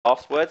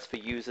passwords for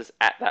users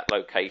at that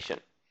location.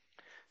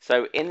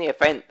 So in the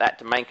event that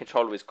domain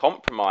controller is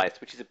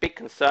compromised, which is a big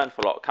concern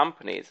for a lot of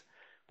companies,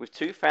 with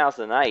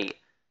 2008,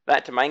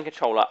 that domain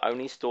controller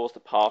only stores the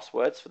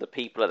passwords for the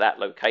people at that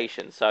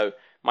location. So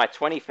my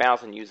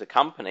 20,000 user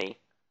company,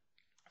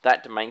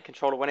 that domain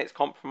controller, when it's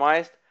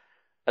compromised,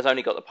 has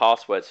only got the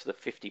passwords for the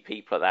 50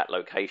 people at that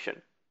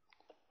location.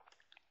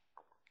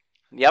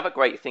 The other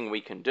great thing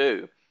we can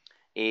do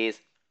is,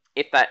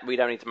 if that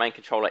read-only domain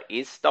controller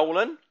is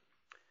stolen,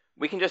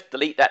 we can just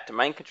delete that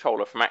domain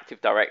controller from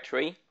Active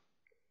Directory,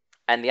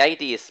 and the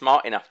AD is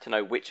smart enough to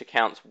know which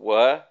accounts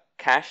were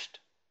cached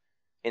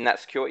in that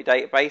security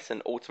database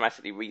and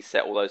automatically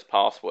reset all those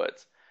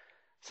passwords.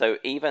 So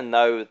even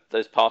though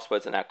those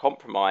passwords are now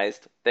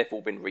compromised, they've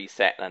all been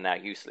reset and are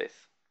now useless.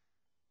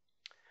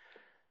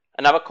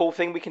 Another cool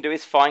thing we can do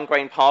is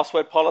fine-grained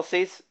password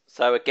policies.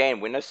 So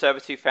again, Windows Server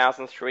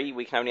 2003,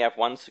 we can only have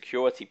one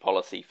security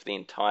policy for the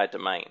entire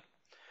domain.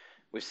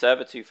 With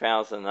Server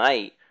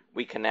 2008,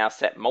 we can now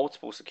set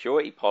multiple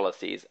security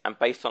policies, and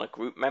based on a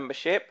group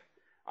membership,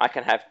 I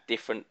can have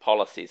different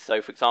policies.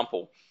 So for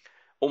example,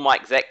 all my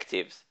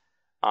executives,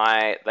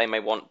 they may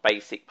want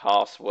basic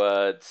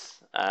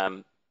passwords,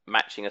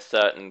 matching a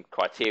certain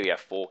criteria,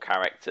 4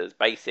 characters,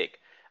 basic.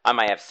 I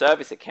may have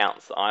service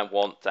accounts that I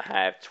want to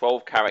have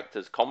 12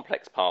 characters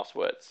complex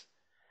passwords.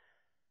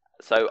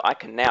 So I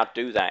can now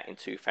do that in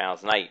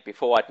 2008.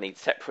 Before, I'd need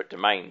separate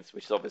domains,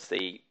 which is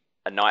obviously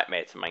a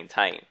nightmare to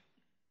maintain.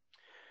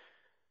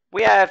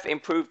 We have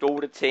improved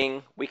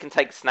auditing. We can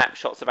take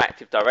snapshots of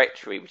Active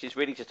Directory, which is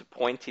really just a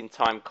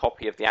point-in-time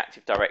copy of the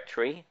Active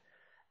Directory.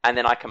 And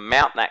then I can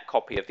mount that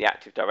copy of the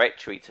Active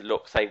Directory to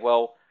look, say,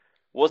 well,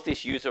 was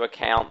this user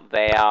account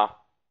there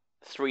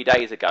 3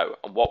 days ago,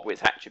 and what were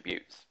its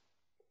attributes?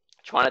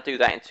 Trying to do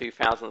that in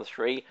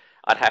 2003,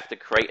 I'd have to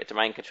create a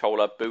domain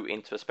controller, boot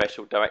into a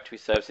special directory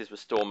services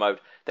restore mode.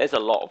 There's a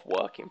lot of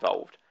work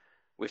involved.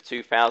 With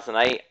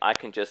 2008, I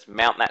can just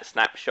mount that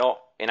snapshot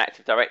in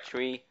Active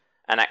Directory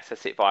and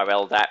access it via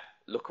LDAP,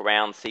 look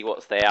around, see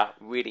what's there.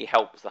 Really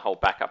helps the whole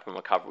backup and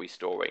recovery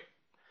story.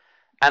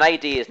 And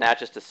AD is now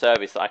just a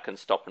service that I can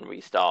stop and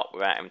restart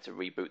without having to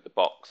reboot the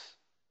box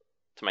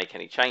to make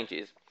any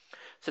changes.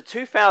 So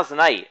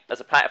 2008 as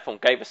a platform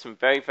gave us some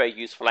very, very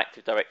useful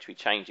Active Directory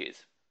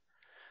changes.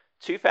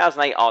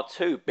 2008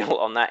 R2 built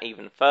on that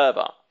even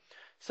further.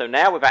 So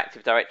now with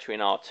Active Directory in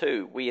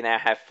R2, we now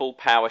have full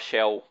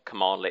PowerShell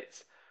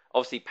commandlets.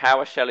 Obviously,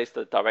 PowerShell is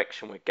the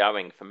direction we're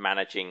going for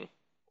managing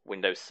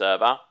Windows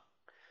Server,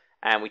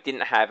 and we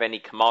didn't have any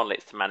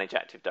commandlets to manage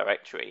Active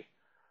Directory.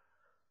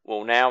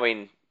 Well, now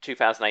in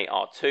 2008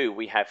 R2,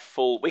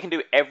 we can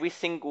do every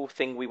single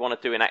thing we want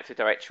to do in Active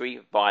Directory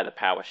via the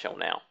PowerShell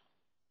now.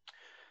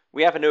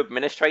 We have a new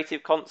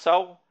administrative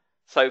console.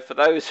 So for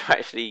those who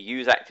actually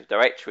use Active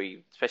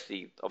Directory,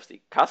 especially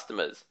obviously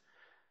customers,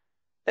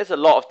 there's a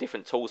lot of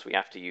different tools we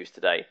have to use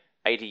today.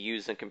 AD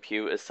users and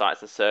computers,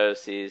 sites and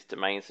services,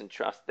 domains and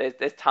trust.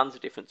 There's tons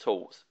of different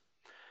tools.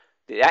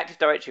 The Active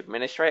Directory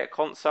Administrator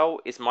console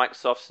is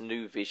Microsoft's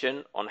new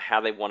vision on how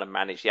they want to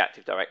manage the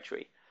Active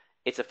Directory.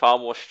 It's a far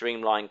more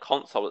streamlined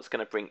console that's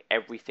going to bring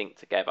everything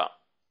together.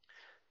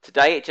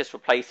 Today it just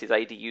replaces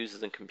AD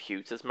users and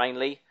computers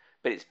mainly,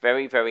 but it's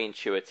very, very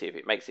intuitive.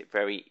 It makes it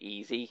very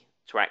easy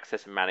to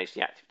access and manage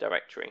the Active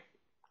Directory.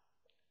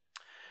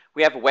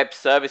 We have a web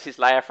services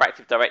layer for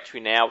Active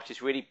Directory now, which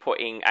is really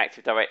putting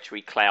Active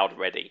Directory cloud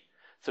ready.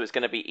 So it's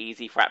going to be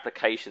easy for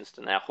applications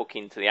to now hook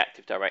into the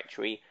Active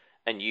Directory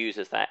and use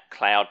as that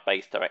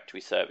cloud-based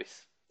directory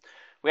service.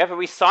 We have a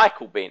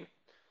recycle bin.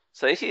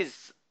 So this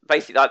is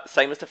basically like the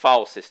same as the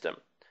file system.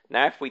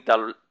 Now if we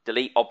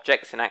delete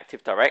objects in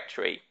Active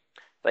Directory,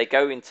 they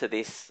go into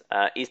this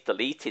is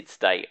deleted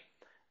state.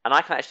 And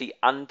I can actually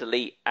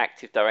undelete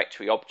Active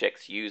Directory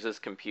objects, users,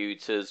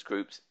 computers,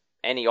 groups,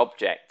 any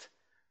object.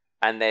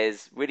 And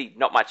there's really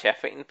not much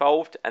effort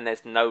involved, and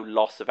there's no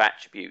loss of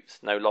attributes,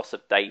 no loss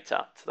of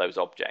data to those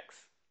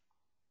objects.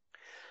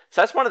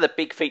 So that's one of the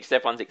big features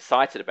everyone's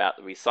excited about,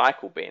 the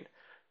recycle bin.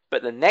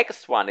 But the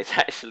next one is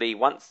actually,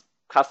 once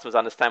customers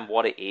understand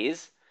what it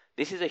is,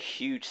 this is a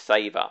huge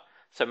saver.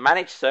 So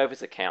managed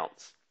service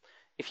accounts.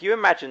 If you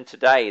imagine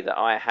today that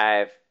I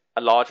have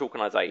a large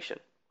organization,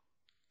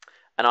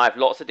 and I have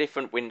lots of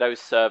different Windows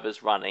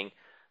servers running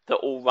that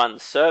all run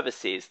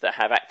services that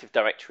have Active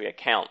Directory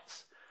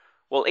accounts.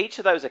 Well, each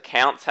of those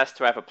accounts has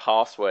to have a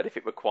password if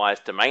it requires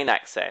domain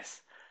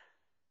access.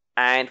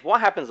 And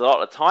what happens a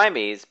lot of the time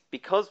is,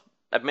 because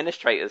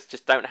administrators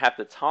just don't have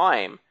the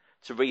time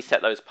to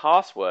reset those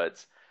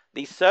passwords,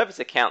 these service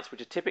accounts,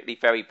 which are typically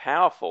very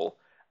powerful,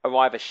 are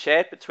either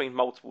shared between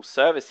multiple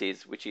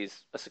services, which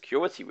is a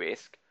security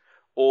risk,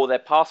 or their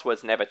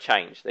passwords never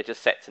change. They're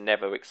just set to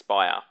never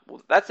expire.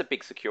 Well, that's a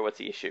big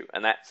security issue,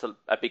 and that's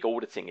a big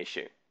auditing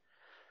issue.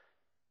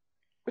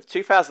 With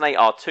 2008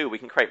 R2, we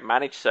can create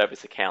managed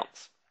service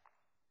accounts.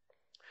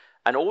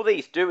 And all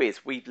these do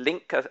is we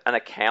link an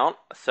account,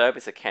 a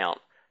service account,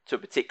 to a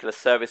particular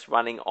service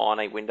running on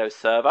a Windows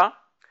server,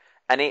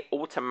 and it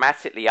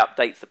automatically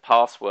updates the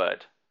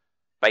password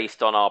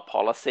based on our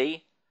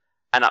policy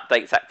and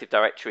updates Active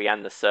Directory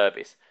and the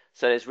service.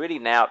 So there's really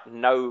now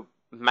no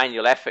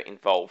manual effort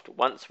involved.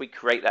 Once we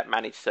create that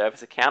managed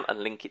service account and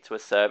link it to a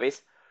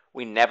service,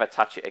 we never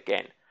touch it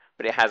again.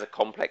 But it has a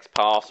complex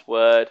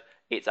password,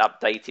 it's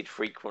updated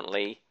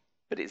frequently,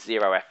 but it's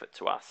zero effort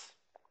to us.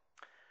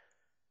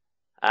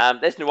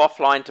 There's new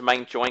offline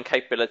domain join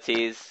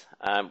capabilities,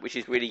 which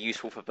is really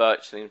useful for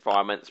virtual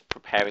environments,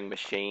 preparing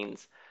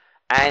machines.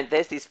 And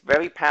there's this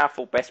very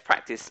powerful best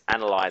practice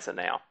analyzer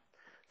now.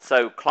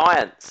 So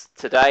clients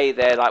today,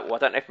 they're like, well, I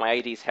don't know if my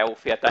AD is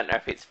healthy. I don't know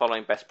if it's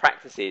following best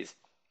practices.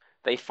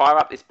 They fire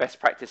up this best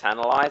practice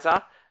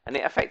analyzer, and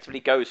it effectively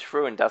goes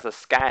through and does a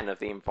scan of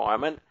the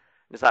environment.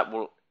 And it's like,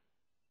 well,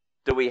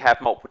 do we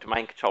have multiple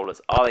domain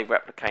controllers? Are they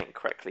replicating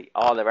correctly?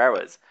 Are there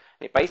errors?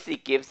 And it basically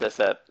gives us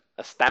a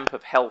stamp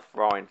of health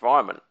for our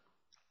environment.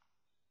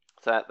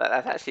 So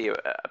that's actually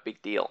a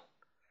big deal.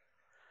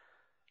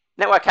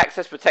 Network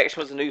access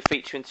protection was a new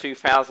feature in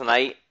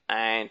 2008,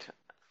 and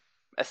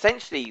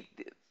essentially,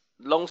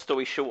 long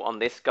story short on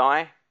this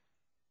guy,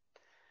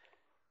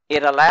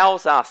 it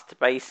allows us to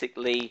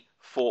basically,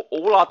 for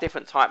all our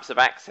different types of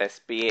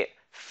access, be it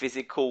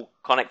physical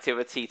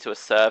connectivity to a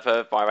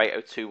server via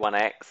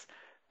 802.1x,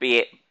 be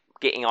it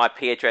getting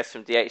IP address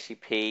from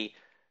DHCP,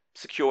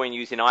 securing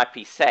using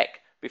IPsec,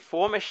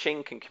 before a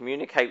machine can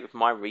communicate with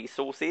my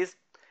resources,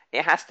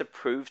 it has to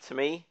prove to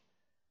me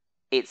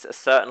it's a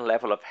certain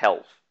level of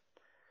health.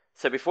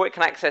 So before it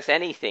can access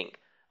anything,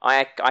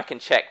 I can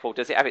check, well,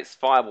 does it have its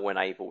firewall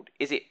enabled?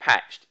 Is it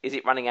patched? Is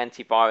it running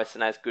antivirus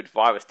and has good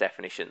virus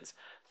definitions?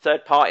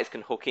 Third parties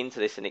can hook into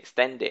this and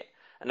extend it.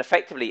 And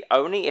effectively,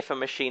 only if a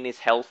machine is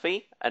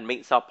healthy and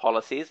meets our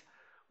policies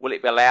will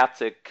it be allowed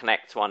to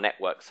connect to our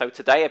network. So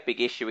today, a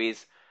big issue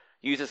is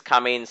users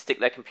come in, stick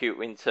their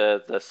computer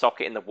into the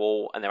socket in the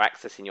wall, and they're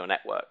accessing your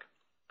network.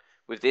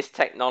 With this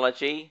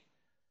technology,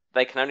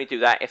 they can only do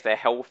that if they're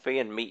healthy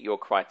and meet your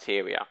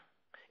criteria.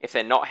 If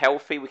they're not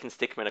healthy, we can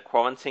stick them in a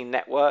quarantine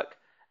network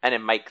and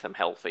then make them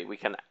healthy. We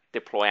can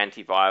deploy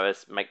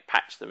antivirus,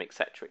 patch them,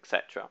 etc.,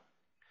 etc.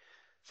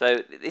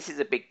 So this is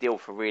a big deal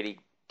for really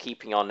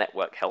keeping our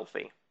network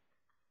healthy.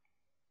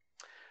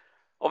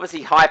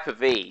 Obviously,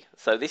 HyperV.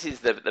 So this is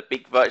the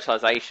big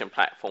virtualization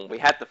platform. We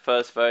had the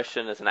first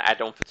version as an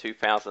add-on for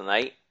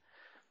 2008.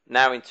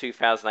 Now in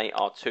 2008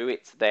 R2,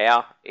 it's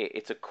there.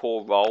 It's a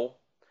core role.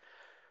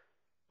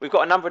 We've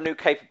got a number of new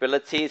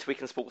capabilities. We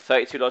can support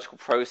 32 logical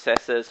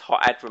processors,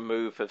 hot add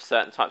remove of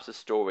certain types of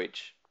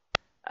storage.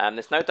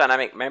 There's no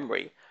dynamic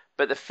memory.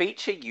 But the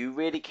feature you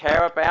really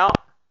care about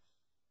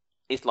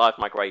is live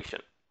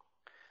migration.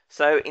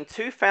 So in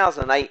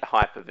 2008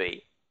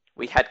 Hyper-V,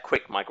 we had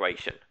quick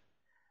migration.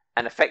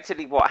 And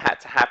effectively what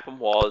had to happen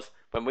was,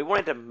 when we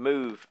wanted to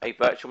move a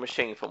virtual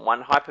machine from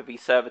one Hyper-V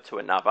server to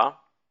another,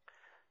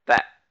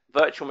 that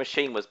virtual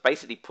machine was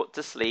basically put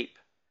to sleep,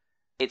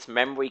 its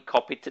memory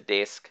copied to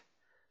disk,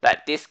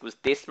 that disk was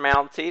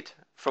dismounted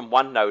from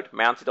one node,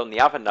 mounted on the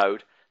other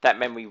node, that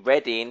memory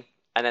read in,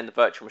 and then the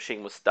virtual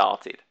machine was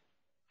started.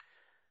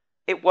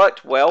 It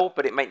worked well,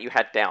 but it meant you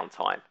had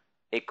downtime.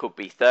 It could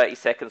be 30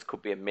 seconds,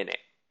 could be a minute.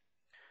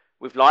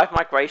 With live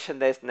migration,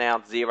 there's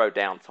now zero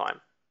downtime.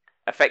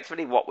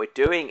 Effectively, what we're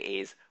doing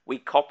is we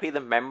copy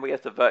the memory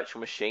of the virtual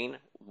machine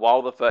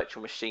while the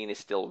virtual machine is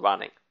still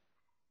running.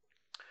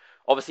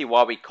 Obviously,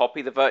 while we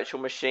copy the virtual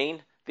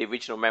machine, the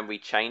original memory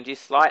changes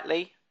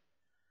slightly,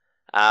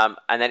 and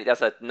then it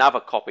does another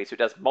copy. So it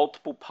does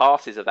multiple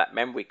passes of that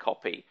memory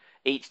copy.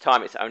 Each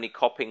time it's only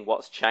copying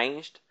what's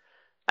changed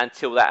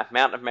until that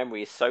amount of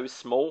memory is so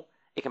small,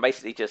 it can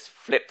basically just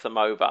flip them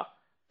over,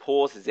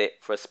 pauses it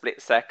for a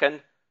split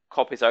second,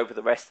 copies over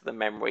the rest of the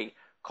memory,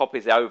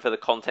 copies over the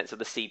contents of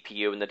the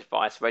CPU and the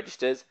device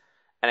registers,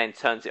 and then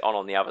turns it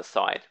on the other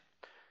side.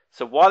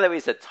 So while there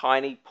is a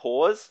tiny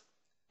pause,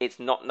 it's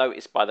not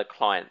noticed by the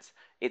clients.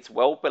 It's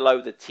well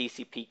below the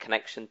TCP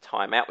connection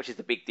timeout, which is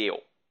a big deal.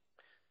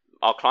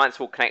 Our clients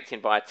will connect in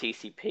via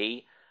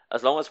TCP.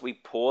 As long as we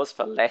pause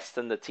for less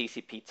than the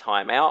TCP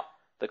timeout,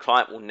 the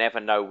client will never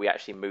know we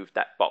actually moved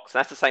that box. And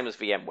that's the same as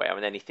VMware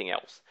and anything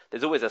else.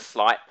 There's always a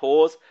slight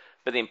pause,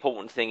 but the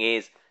important thing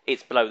is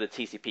it's below the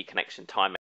TCP connection timeout.